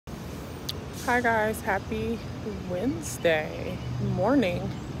Hi guys, happy Wednesday morning.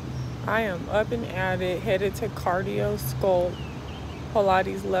 I am up and at it, headed to Cardio Sculpt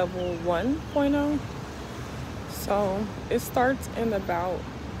Pilates level 1.0. So it starts in about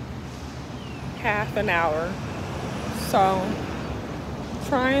half an hour. So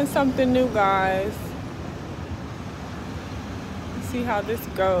trying something new, guys. See how this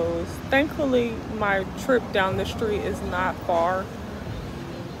goes. Thankfully, my trip down the street is not far.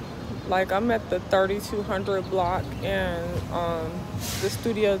 Like, I'm at the 3200 block, and the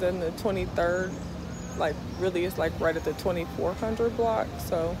studio's in the 23rd. Like, really, it's like right at the 2400 block.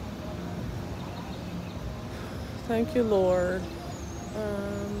 So thank you, Lord.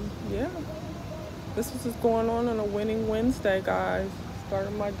 Yeah, this is just going on a winning Wednesday, guys.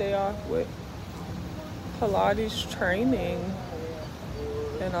 Starting my day off with Pilates training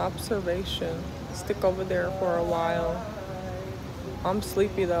and observation. Stick over there for a while. I'm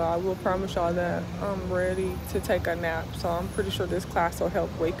sleepy though, I will promise y'all that. I'm ready to take a nap, so I'm pretty sure this class will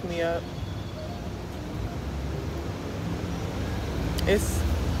help wake me up. It's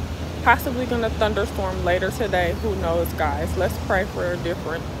possibly gonna thunderstorm later today. Who knows, guys? Let's pray for a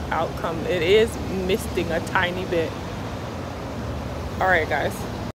different outcome. It is misting a tiny bit. All right, guys.